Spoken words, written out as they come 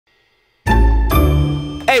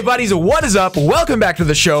Hey buddies, what is up? Welcome back to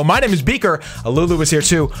the show. My name is Beaker. Lulu is here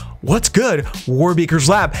too. What's good? War Beaker's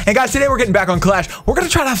Lab. And guys, today we're getting back on Clash. We're gonna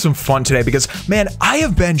try to have some fun today because, man, I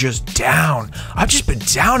have been just down. I've just been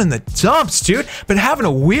down in the dumps, dude. Been having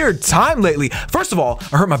a weird time lately. First of all,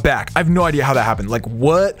 I hurt my back. I have no idea how that happened. Like,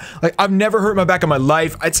 what? Like, I've never hurt my back in my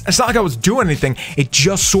life. It's not like I was doing anything. It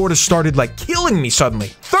just sort of started, like, killing me suddenly.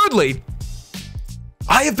 Thirdly,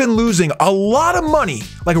 I have been losing a lot of money,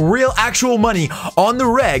 like real actual money on the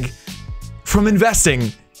reg from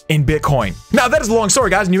investing in Bitcoin. Now that is a long story,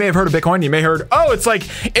 guys, and you may have heard of Bitcoin. You may have heard, oh, it's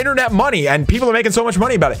like internet money and people are making so much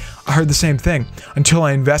money about it. I heard the same thing until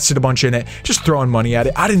I invested a bunch in it, just throwing money at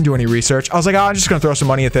it. I didn't do any research. I was like, oh, I'm just gonna throw some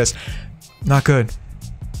money at this. Not good.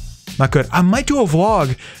 Not good. I might do a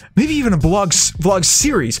vlog, maybe even a vlog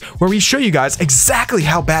series where we show you guys exactly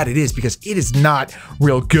how bad it is because it is not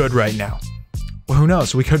real good right now. Well, who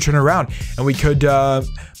knows? We could turn it around and we could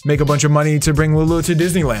make a bunch of money to bring Lulu to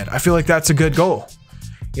Disneyland. I feel like that's a good goal.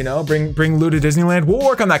 You know, bring Lulu to Disneyland. We'll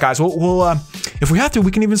work on that, guys. We'll if we have to,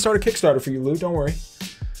 we can even start a Kickstarter for you, Lulu. Don't worry.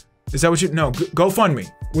 Is that what you? No,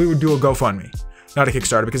 GoFundMe. We would do a GoFundMe, not a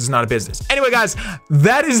Kickstarter because it's not a business. Anyway, guys,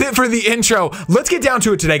 that is it for the intro. Let's get down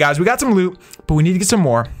to it today, guys. We got some loot, but we need to get some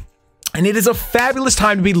more. And it is a fabulous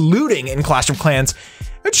time to be looting in Clash of Clans.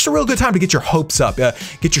 It's just a real good time to get your hopes up,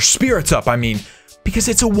 get your spirits up, I mean. Because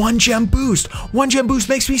it's a 1 gem boost. 1 gem boost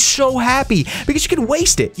makes me so happy because you can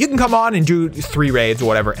waste it. You can come on and do 3 raids or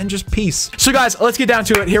whatever and just peace. So guys, let's get down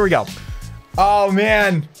to it. Here we go. Oh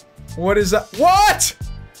man, what is that? What?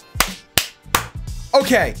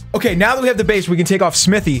 Okay, now that we have the base, we can take off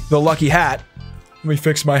Smithy, the lucky hat. Let me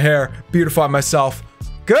fix my hair, beautify myself.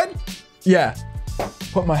 Good? Yeah.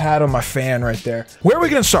 Put my hat on my fan right there. Where are we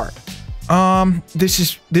gonna start? This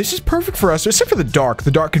is perfect for us, except for the dark.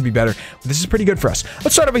 The dark could be better, but this is pretty good for us.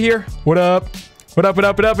 Let's start over here. What up? What up, what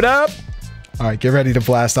up, what up, what up? All right, get ready to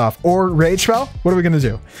blast off. Or rage spell? What are we gonna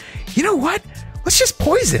do? You know what? Let's just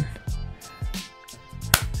poison.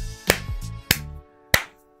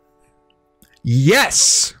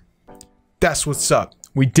 Yes! That's what's up.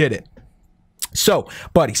 We did it. So,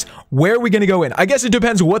 buddies, where are we gonna go in? I guess it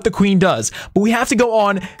depends what the queen does, but we have to go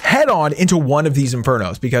on head on into one of these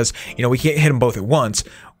infernos because, you know, we can't hit them both at once.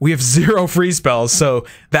 We have 0 free spells, so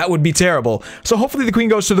that would be terrible. So hopefully the queen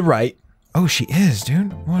goes to the right. Oh, she is,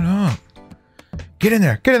 dude. What up? Get in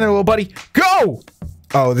there, little buddy. Go!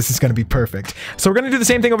 Oh, this is gonna be perfect. So we're gonna do the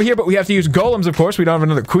same thing over here, but we have to use golems, of course. We don't have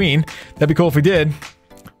another queen. That'd be cool if we did.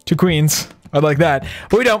 2 queens. I'd like that,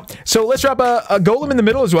 but we don't. So let's drop a golem in the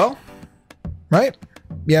middle as well. Right?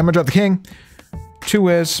 Yeah, I'm gonna drop the king. 2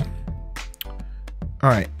 whiz. All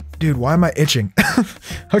right. Dude, why am I itching?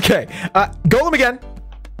 Okay. Golem again.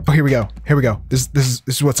 Oh, here we go. Here we go. This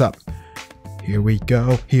is what's up. Here we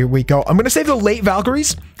go. Here we go. I'm gonna save the late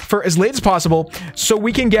Valkyries for as late as possible so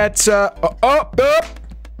we can get oh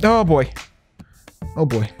boy. Oh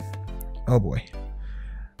boy. Oh boy.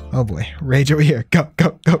 Oh boy. Rage over here. Go,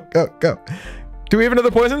 go, go, go, go. Do we have another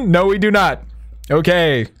poison? No, we do not.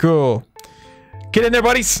 Okay, cool. Get in there,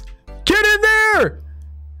 buddies. Get in there.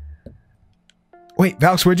 Wait,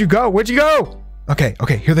 Valks, where'd you go? Where'd you go? Okay,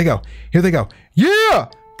 here they go. Here they go. Yeah!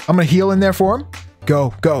 I'm gonna heal in there for him.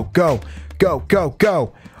 Go, go, go, go, go, go.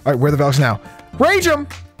 All right, where are the Valks now? Rage them.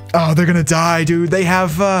 Oh, they're gonna die, dude. They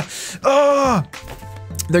have,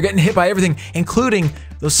 they're getting hit by everything, including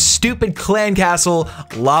those stupid clan castle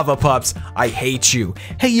lava pups. I hate you.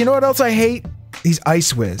 Hey, you know what else I hate? These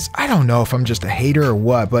Ice Wiz. I don't know if I'm just a hater or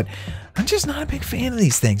what, but I'm just not a big fan of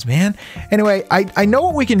these things, man. Anyway, I know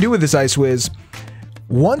what we can do with this Ice Wiz.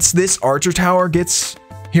 Once this Archer Tower gets...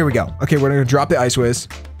 Here we go. Okay, we're gonna drop the Ice Wiz.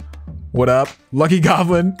 What up? Lucky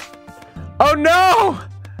Goblin. Oh no!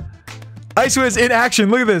 Ice Wiz in action.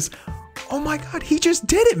 Look at this. Oh my god, he just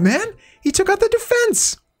did it, man. He took out the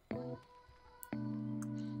defense.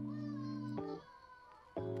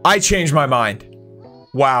 I changed my mind.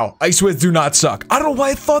 Wow, Ice Wiz do not suck. I don't know why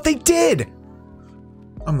I thought they did.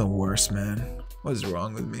 I'm the worst, man. What is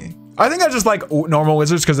wrong with me? I think I just like normal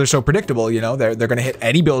wizards because they're so predictable, you know? They're gonna hit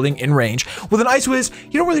any building in range. With an Ice Wiz,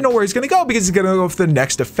 you don't really know where he's gonna go because he's gonna go for the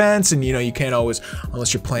next defense, and you know, you can't always,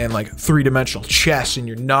 unless you're playing like 3-dimensional chess in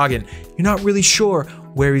your noggin, you're not really sure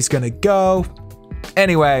where he's gonna go.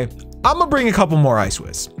 Anyway, I'm gonna bring a couple more Ice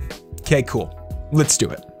Wiz. Okay, cool. Let's do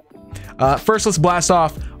it. First, let's blast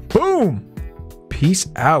off. Boom! Peace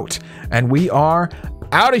out. And we are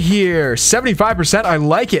out of here. 75%. I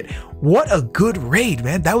like it. What a good raid,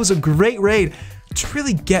 man. That was a great raid to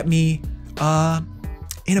really get me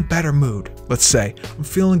in a better mood, let's say. I'm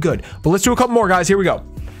feeling good. But let's do a couple more, guys. Here we go.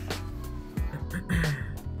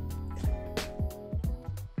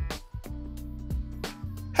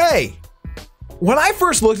 Hey, When I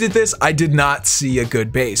first looked at this, I did not see a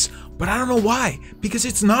good base, but I don't know why, because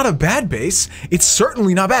it's not a bad base. It's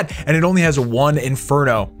certainly not bad, and it only has one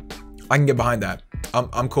Inferno. I can get behind that.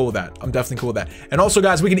 I'm cool with that. I'm definitely cool with that. And also,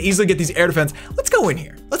 guys, we can easily get these air defense. Let's go in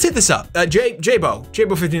here. Let's hit this up. J-Bo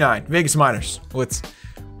 59, Vegas Miners. What's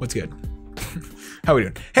good? How we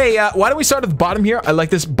doing? Hey, why don't we start at the bottom here? I like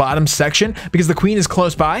this bottom section because the queen is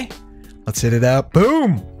close by. Let's hit it up.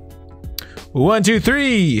 Boom. 1, 2,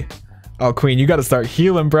 3. Oh, queen, you got to start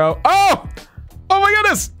healing, bro. Oh my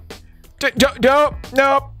goodness.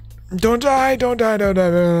 Don't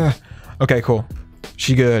die. Okay, cool.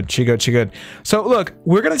 She good. So look,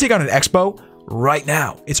 we're gonna take out an Expo right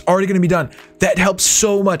now. It's already gonna be done. That helps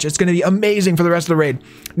so much. It's gonna be amazing for the rest of the raid.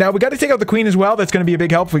 Now we got to take out the queen as well. That's gonna be a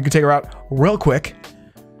big help if we can take her out real quick.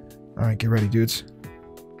 All right, get ready, dudes.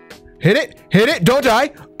 Hit it. Don't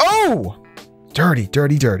die. Oh, dirty.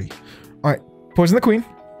 All right, poison the queen.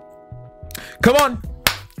 Come on.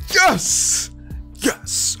 Yes.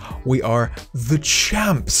 We are the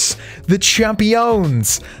champs, the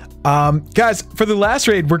champions. Guys, for the last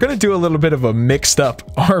raid, we're gonna do a little bit of a mixed up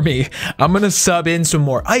army. I'm gonna sub in some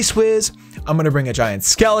more Ice Whiz. I'm gonna bring a giant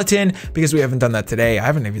skeleton because we haven't done that today. I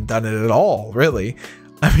haven't even done it at all, really.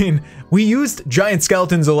 I mean, we used giant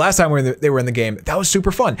skeletons the last time they were in the game. That was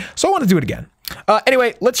super fun. So I want to do it again.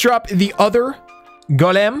 Anyway, let's drop the other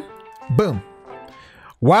golem. Boom.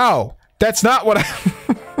 Wow, that's not what I...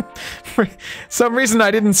 For some reason,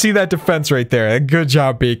 I didn't see that defense right there. Good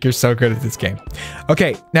job, Beak. You're so good at this game.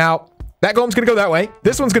 Okay, now that golem's gonna go that way.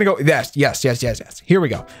 This one's gonna go. Yes. Here we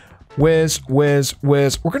go. Whiz. We're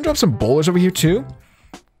gonna drop some bowlers over here too.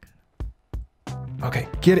 Okay,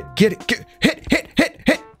 get it. Hit.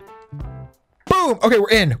 Boom. Okay,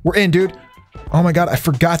 we're in, dude. Oh my god, I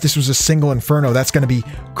forgot this was a single Inferno. That's gonna be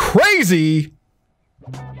crazy.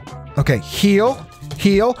 Okay, heal.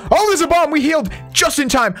 Oh, there's a bomb. We healed just in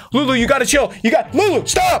time. Lulu, you gotta chill. Lulu,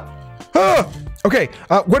 stop. Okay,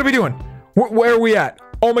 what are we doing? Where are we at?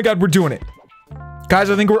 Oh my god, we're doing it. Guys,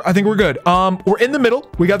 I think we're good. We're in the middle.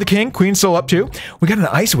 We got the king. Queen's still up too. We got an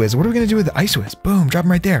Ice Whiz. What are we gonna do with the Ice Whiz? Boom, drop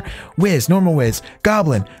him right there. Whiz, normal Whiz.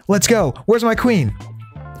 Goblin, let's go. Where's my queen?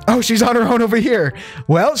 Oh, she's on her own over here.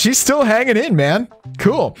 Well, she's still hanging in, man.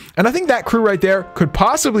 Cool. And I think that crew right there could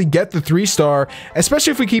possibly get the 3-star, especially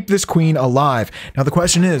if we keep this queen alive. Now, the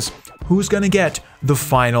question is, who's going to get the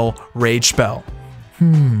final rage spell?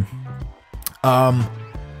 Oh,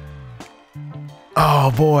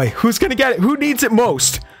 boy. Who's going to get it? Who needs it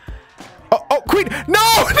most? Oh, queen. No.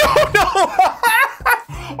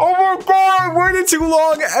 Oh, my God. I waited too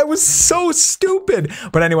long. I was so stupid.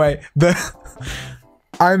 But anyway,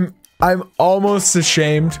 I'm almost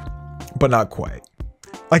ashamed, but not quite.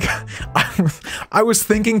 Like, I was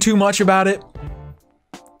thinking too much about it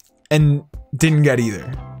and didn't get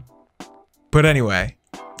either. But anyway,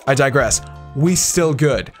 I digress. We still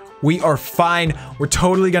good. We are fine. We're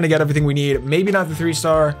totally gonna get everything we need. Maybe not the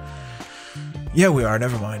 3-star. Yeah, we are.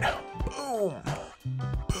 Never mind. Boom.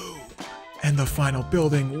 And the final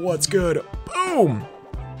building. What's good? Boom.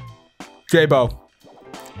 J-Bo.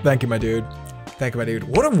 Thank you, my dude.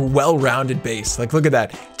 What a well-rounded base. Like, look at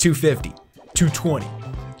that. 250, 220,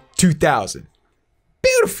 2000.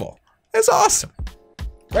 Beautiful. That's awesome.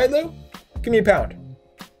 Right, Lou? Give me a pound.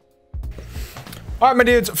 All right, my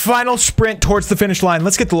dudes. Final sprint towards the finish line.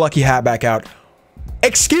 Let's get the lucky hat back out.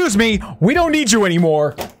 Excuse me. We don't need you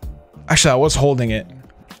anymore. Actually, I was holding it.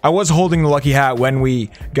 I was holding the lucky hat when we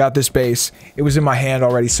got this base. It was in my hand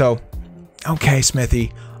already, so... Okay,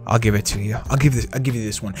 Smithy. I'll give it to you. I'll give you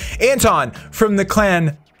this one. Anton from the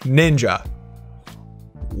clan Ninja.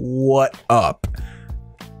 What up?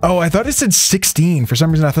 Oh, I thought it said 16. For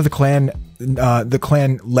some reason, I thought the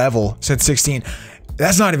clan level said 16.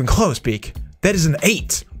 That's not even close, Beak. That is an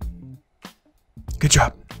 8. Good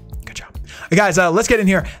job. Hey guys, let's get in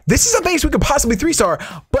here. This is a base we could possibly 3-star,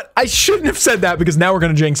 but I shouldn't have said that because now we're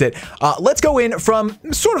gonna jinx it. Let's go in from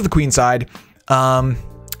sort of the queen side.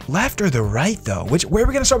 Left or the right though? Where are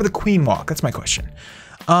we gonna start with the queen walk? That's my question.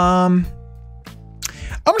 I'm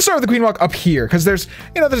gonna start with the queen walk up here because there's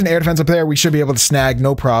an air defense up there. We should be able to snag,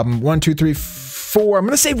 no problem. 1, 2, 3, 4. I'm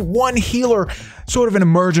gonna save one healer, sort of an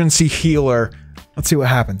emergency healer. Let's see what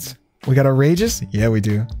happens. We got our rages? Yeah, we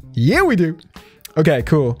do. Okay,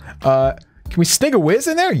 cool. Can we snig a whiz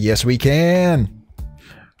in there? Yes, we can.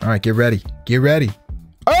 All right, get ready.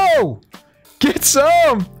 Oh, get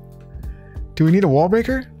some. Do we need a wall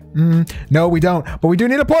breaker? No, we don't. But we do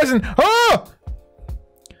need a poison. Oh!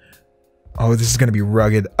 Oh, this is going to be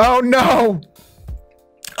rugged. Oh, no.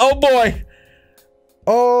 Oh, boy.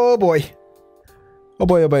 Oh, boy.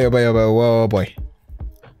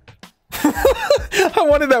 I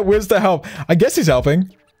wanted that whiz to help. I guess he's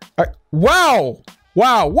helping. Wow.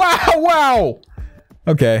 Wow. Wow. Wow.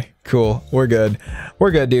 Okay, cool. We're good.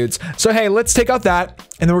 We're good, dudes. So, hey, let's take out that.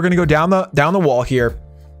 And then we're going to go down the wall here.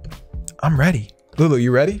 I'm ready. Lulu,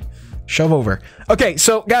 you ready? Shove over. Okay,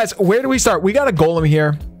 so, guys, where do we start? We got a golem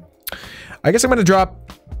here. I guess I'm going to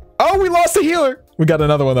drop... Oh, we lost the healer. We got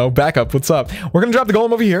another one, though. Back up. What's up? We're going to drop the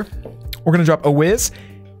golem over here. We're going to drop a whiz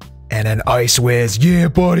and an ice whiz. Yeah,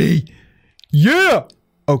 buddy. Yeah.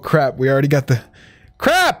 Oh, crap. We already got the...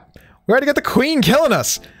 Crap. We already got the queen killing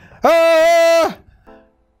us. Ah!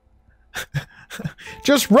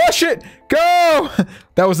 Just rush it. Go.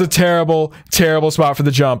 That was a terrible, terrible spot for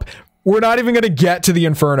the jump. We're not even going to get to the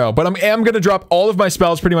Inferno, but I am going to drop all of my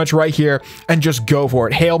spells pretty much right here and just go for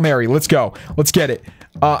it. Hail Mary. Let's go. Let's get it.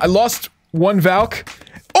 I lost one Valk.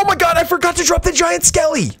 Oh my god, I forgot to drop the giant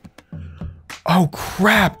skelly. Oh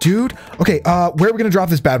crap, dude. Okay, where are we going to drop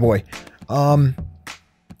this bad boy? I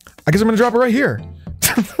guess I'm going to drop it right here.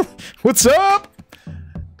 What's up?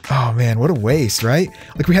 Oh man, what a waste, right?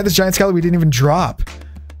 Like we had this giant skelly we didn't even drop.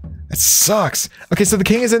 That sucks. Okay, so the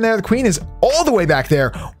king is in there. The queen is all the way back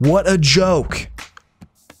there. What a joke.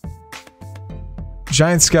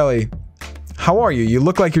 Giant Skelly, how are you? You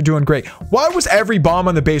look like you're doing great. Why was every bomb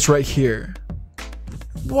on the base right here?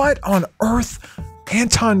 What on earth?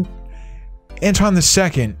 Anton the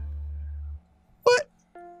Second. What?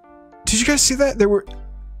 Did you guys see that? There were...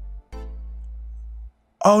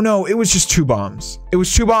 Oh no, it was just 2 bombs. It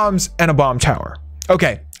was 2 bombs and a bomb tower.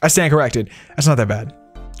 Okay, I stand corrected. That's not that bad.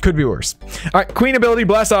 Could be worse. All right, queen ability,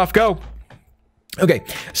 blast off, go. Okay,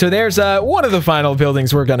 so there's one of the final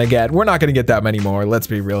buildings we're gonna get. We're not gonna get that many more. Let's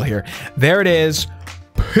be real here. There it is.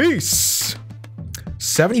 Peace.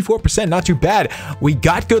 74%, not too bad. We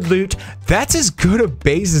got good loot. That's as good a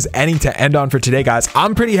base as any to end on for today, guys.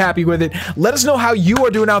 I'm pretty happy with it. Let us know how you are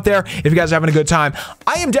doing out there. If you guys are having a good time,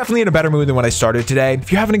 I am definitely in a better mood than when I started today.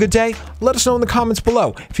 If you're having a good day, let us know in the comments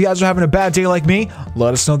below. If you guys are having a bad day like me,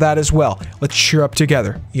 let us know that as well. Let's cheer up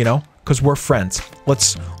together, you know? Because we're friends.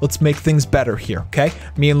 Let's make things better here, okay?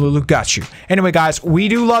 Me and Lulu got you. Anyway, guys, we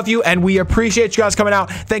do love you, and we appreciate you guys coming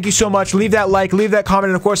out. Thank you so much. Leave that like, leave that comment,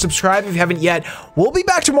 and of course, subscribe if you haven't yet. We'll be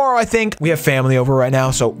back tomorrow, I think. We have family over right now,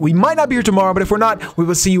 so we might not be here tomorrow, but if we're not, we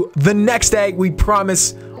will see you the next day. We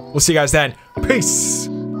promise. We'll see you guys then. Peace.